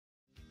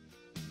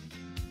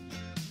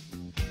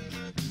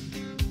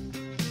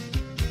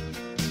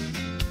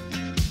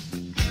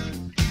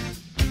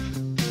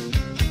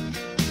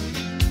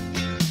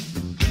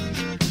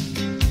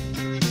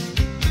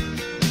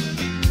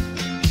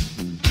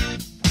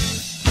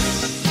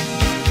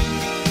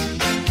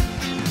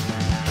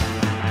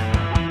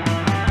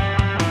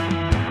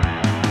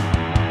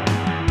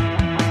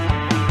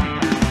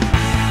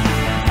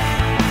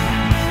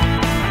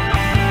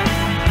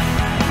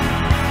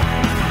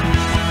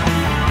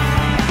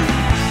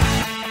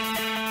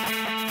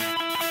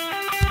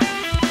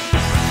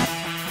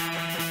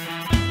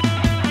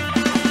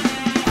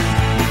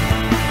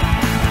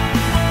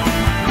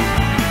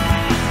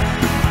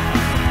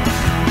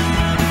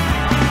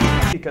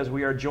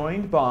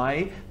joined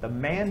by the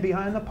man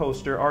behind the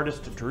poster,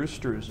 artist Drew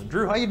Struzan.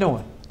 Drew, how you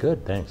doing?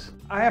 Good, thanks.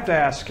 I have to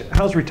ask,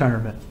 how's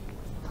retirement?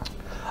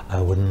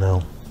 I wouldn't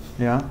know.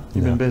 Yeah?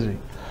 You've been busy?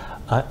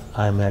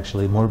 I'm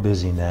actually more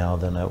busy now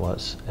than I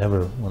was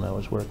ever when I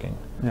was working.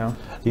 Yeah.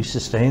 I used to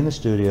stay in the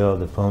studio,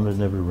 the phone would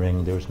never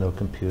ring, there was no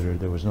computer,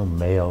 there was no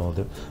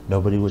mail,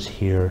 nobody was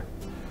here,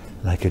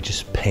 and I could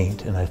just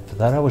paint, and I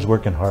thought I was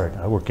working hard.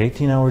 I work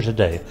 18 hours a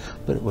day,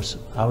 but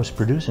I was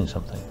producing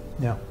something.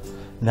 Yeah.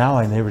 Now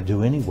I never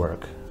do any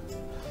work,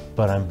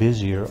 but I'm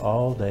busier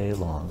all day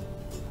long.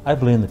 I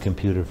blame the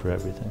computer for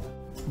everything.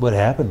 What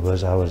happened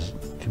was I was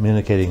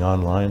communicating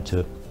online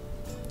to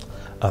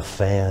a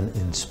fan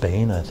in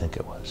Spain, I think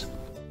it was.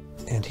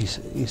 And he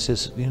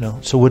says, you know,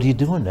 so what are you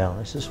doing now?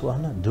 I says, well,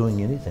 I'm not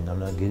doing anything. I'm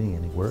not getting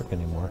any work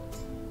anymore.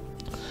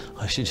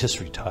 I should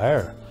just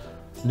retire.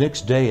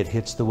 Next day it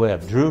hits the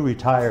web. Drew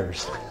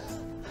retires.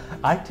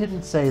 I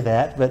didn't say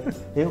that, but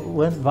it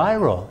went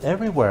viral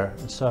everywhere.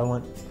 And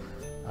so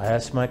I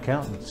asked my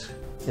accountants,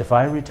 if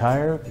I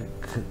retire,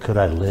 could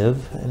I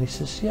live? And he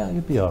says, yeah,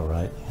 you'd be all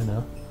right, you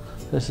know.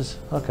 This is,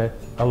 okay,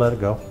 I'll let it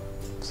go.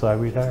 So I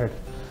retired.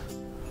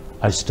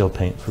 I still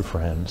paint for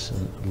friends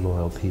and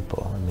loyal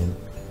people. I mean,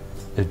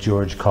 if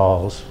George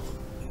calls,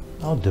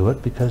 I'll do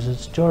it because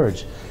it's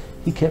George.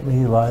 He kept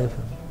me alive,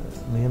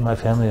 me and my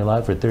family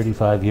alive for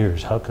 35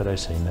 years. How could I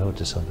say no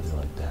to somebody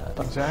like that?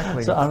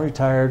 Exactly. So I'm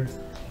retired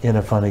in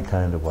a funny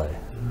kind of way.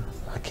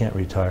 I can't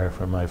retire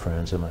from my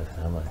friends and my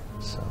family,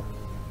 so.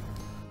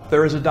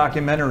 There is a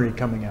documentary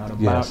coming out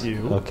about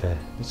you. Okay.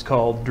 It's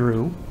called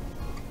Drew,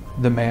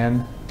 the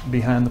man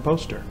behind the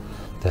poster.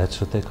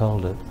 That's what they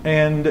called it.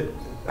 And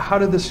how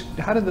did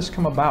this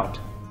come about?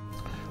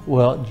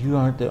 Well, you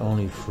aren't the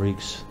only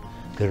freaks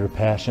that are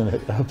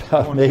passionate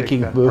about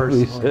making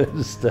movies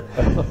and stuff.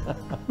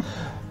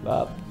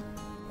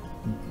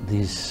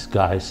 These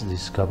guys,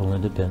 these couple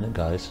independent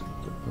guys,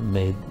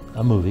 made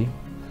a movie,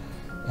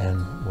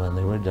 and when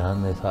they were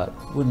done, they thought,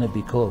 wouldn't it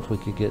be cool if we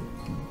could get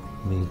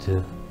me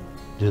to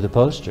do the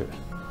poster?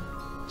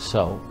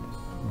 So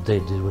they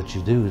did what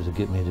you do to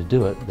get me to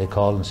do it. They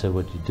called and said,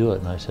 would you do it?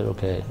 And I said,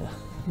 okay.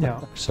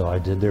 Yeah. So I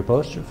did their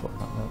poster for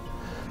them.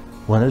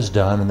 When it was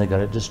done and they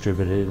got it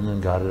distributed and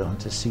then got it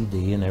onto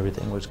CD and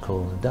everything was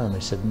cool and done, they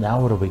said, now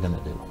what are we going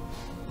to do?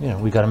 You know,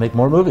 we got to make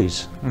more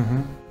movies.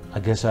 Mm-hmm. I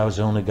guess I was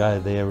the only guy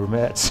they ever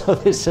met, so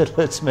they said,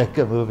 let's make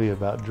a movie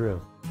about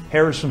Drew.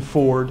 Harrison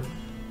Ford,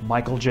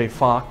 Michael J.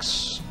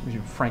 Fox,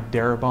 Frank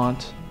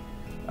Darabont,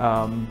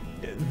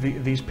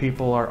 these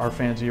people are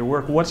fans of your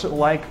work. What's it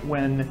like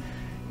when,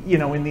 you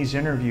know, in these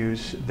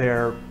interviews,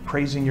 they're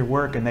praising your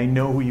work and they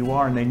know who you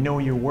are and they know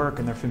your work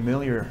and they're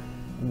familiar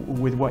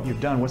with what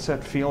you've done? What's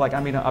that feel like?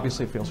 I mean,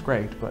 obviously it feels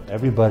great, but...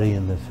 Everybody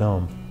in the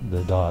film,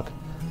 the doc,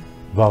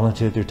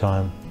 volunteered their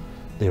time.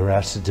 They were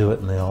asked to do it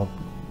and they all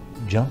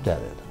jumped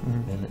at it.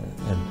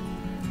 Mm-hmm.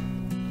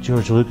 And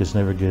George Lucas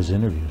never gives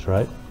interviews,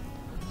 right?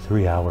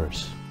 3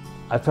 hours.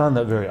 I found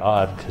that very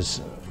odd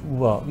because,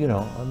 well, you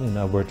know, I mean,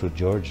 I worked with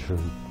George for,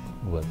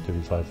 what,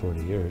 35,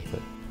 40 years,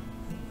 but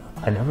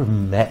I never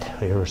met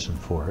Harrison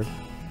Ford.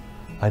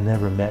 I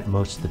never met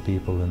most of the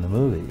people in the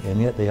movie,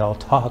 and yet they all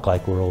talk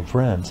like we're old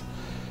friends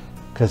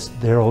because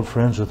they're old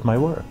friends with my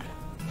work.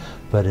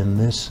 But in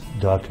this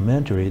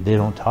documentary, they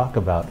don't talk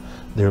about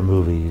their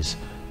movies,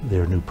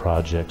 their new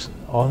projects.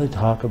 All they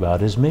talk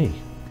about is me.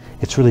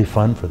 It's really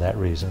fun for that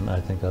reason.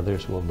 I think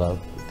others will love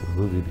the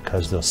movie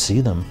because they'll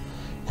see them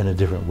in a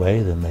different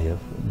way than they have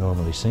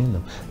normally seen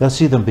them. They'll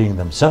see them being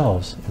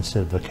themselves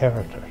instead of a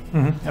character.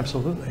 Mm-hmm.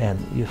 Absolutely. And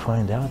you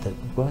find out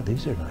that, boy,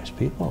 these are nice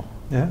people.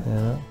 Yeah. You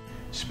know?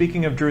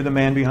 Speaking of Drew, the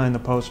man behind the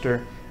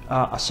poster,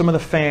 some of the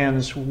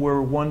fans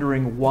were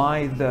wondering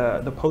why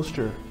the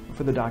poster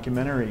for the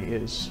documentary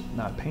is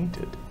not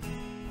painted.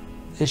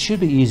 It should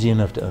be easy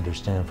enough to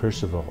understand.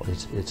 First of all,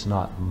 it's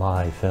not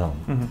my film.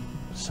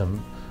 Mm-hmm.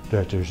 Some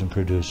directors and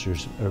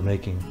producers are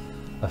making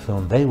a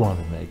film they want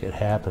to make. It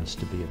happens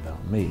to be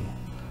about me.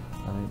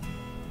 I mean,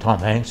 Tom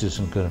Hanks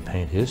isn't going to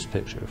paint his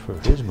picture for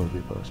his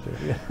movie poster.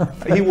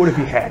 He would if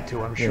he had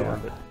to, I'm sure.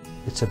 Yeah.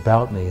 It's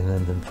about me,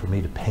 and then for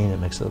me to paint it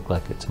makes it look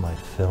like it's my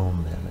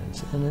film then,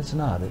 and it's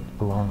not. It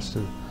belongs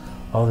to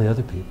all the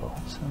other people.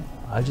 So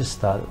I just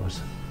thought it was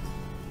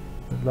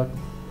like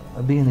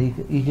being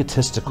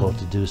egotistical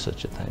to do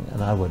such a thing,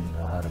 and I wouldn't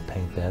know how to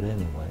paint that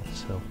anyway.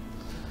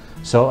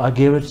 So I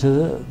gave it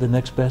to the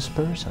next best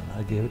person.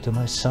 I gave it to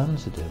my son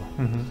to do.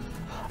 Mm-hmm.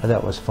 I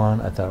thought it was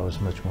fun. I thought it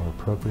was much more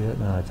appropriate,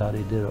 and I thought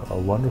he did a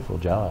wonderful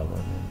job.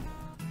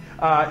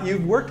 I mean,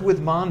 you've worked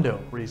with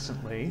Mondo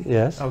recently.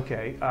 Yes.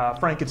 Okay.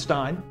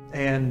 Frankenstein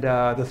and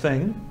The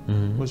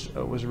Thing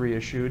was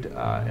reissued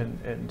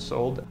and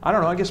sold. I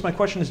don't know. I guess my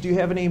question is, do you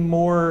have any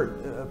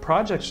more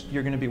projects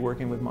you're going to be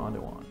working with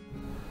Mondo on?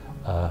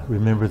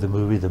 Remember the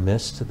movie The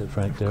Mist that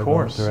Frank Darabont directed? Of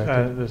course.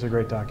 There's a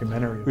great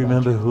documentary.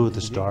 Remember who the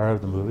star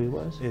of the movie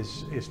was?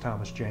 Is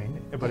Thomas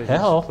Jane. But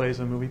he plays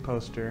a movie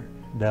poster.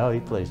 No, he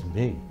plays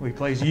me. Well, he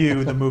plays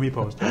you, the movie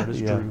poster artist,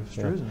 Drew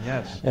Struzan,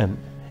 yes. And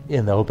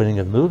in the opening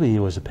of the movie, he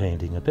was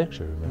painting a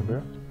picture,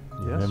 remember?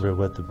 Yes. Remember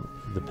what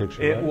the the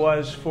picture It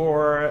was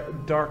for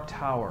Dark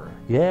Tower.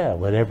 Yeah,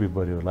 but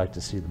everybody would like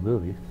to see the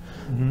movie.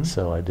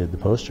 So I did the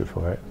poster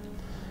for it.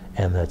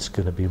 And that's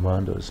going to be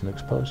Mondo's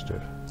next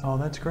poster. Oh,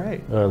 that's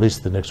great. Or at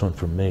least the next one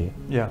from me.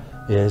 Yeah.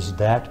 Is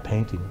that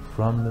painting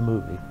from the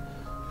movie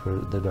for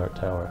the Dark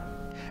Tower.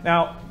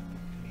 Now,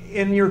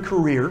 in your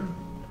career,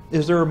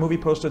 is there a movie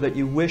poster that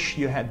you wish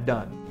you had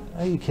done?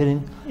 Are you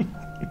kidding?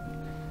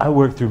 I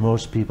worked through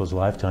most people's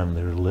lifetime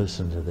that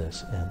listen to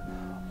this, and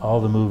all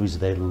the movies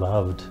they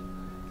loved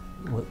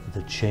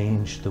that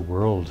changed the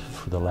world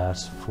for the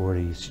last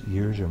 40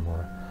 years or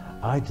more.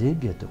 I did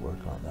get to work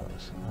on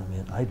those. I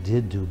mean, I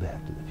did do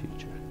Back to the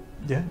Future.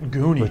 Yeah,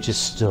 Goonies. Which is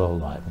still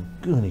alive. And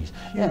Goonies.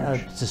 Yeah,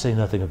 to say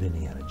nothing of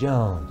Indiana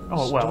Jones. And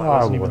oh, well, Star I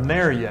wasn't Wars. even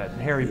there yet.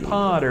 And Harry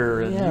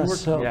Potter. And Yeah, you were,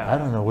 so yeah. I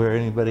don't know where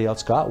anybody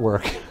else got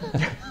work.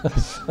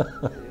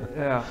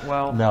 Yeah,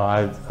 well. No,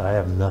 I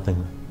have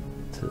nothing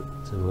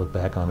to look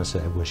back on and say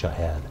I wish I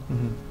had.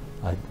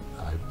 I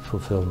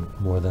fulfilled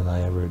more than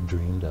I ever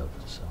dreamed of.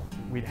 So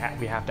We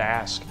have to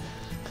ask.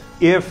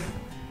 If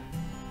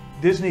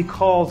Disney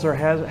calls, or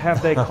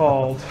have they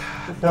called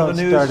for don't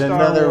the new start Star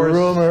another Wars?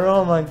 rumor.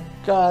 Oh my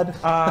God!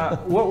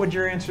 What would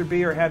your answer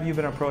be, or have you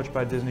been approached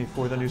by Disney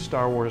for the new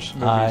Star Wars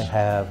movies? I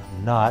have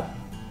not.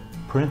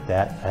 Print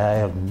that. I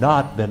have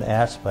not been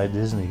asked by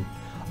Disney.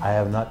 I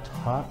have not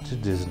talked to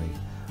Disney.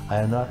 I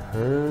have not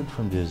heard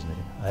from Disney.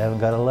 I haven't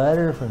got a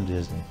letter from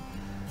Disney.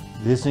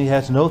 Disney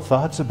has no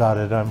thoughts about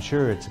it. I'm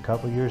sure it's a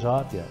couple years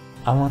off yet.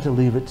 I want to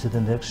leave it to the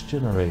next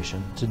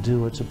generation to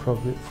do what's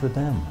appropriate for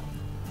them.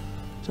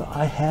 So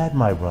I had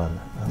my run,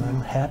 and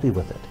I'm happy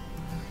with it.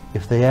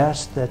 If they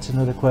ask, that's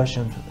another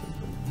question.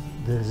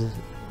 There's a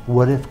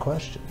what-if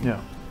question. Yeah.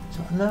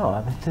 So no,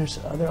 I mean, there's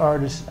other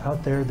artists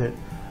out there that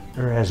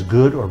are as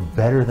good or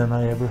better than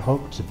I ever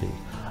hoped to be.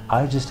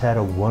 I just had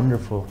a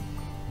wonderful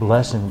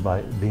blessing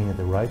by being at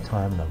the right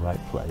time in the right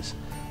place,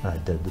 and I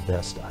did the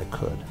best I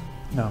could.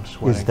 No, I'm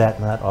sweating. Is that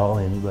not all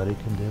anybody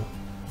can do?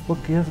 Well,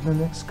 give the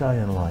next guy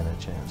in line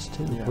a chance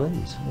too, Yeah.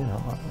 please. You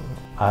know,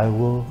 I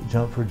will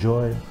jump for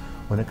joy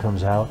when it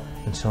comes out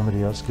and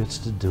somebody else gets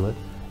to do it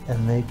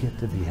and they get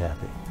to be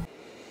happy.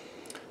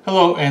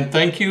 Hello, and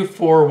thank you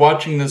for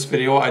watching this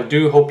video. I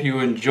do hope you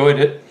enjoyed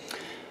it.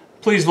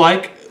 Please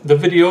like the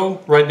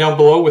video right down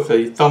below with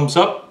a thumbs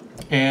up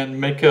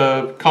and make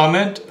a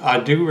comment. I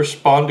do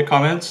respond to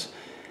comments.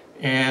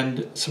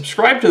 And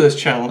subscribe to this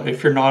channel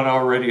if you're not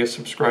already a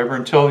subscriber,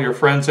 and tell your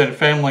friends and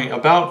family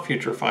about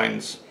Future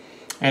Finds.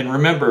 And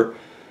remember,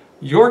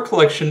 your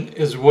collection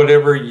is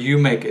whatever you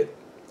make it.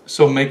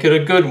 So make it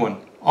a good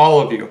one, all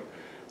of you.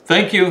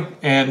 Thank you,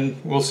 and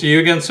we'll see you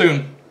again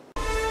soon.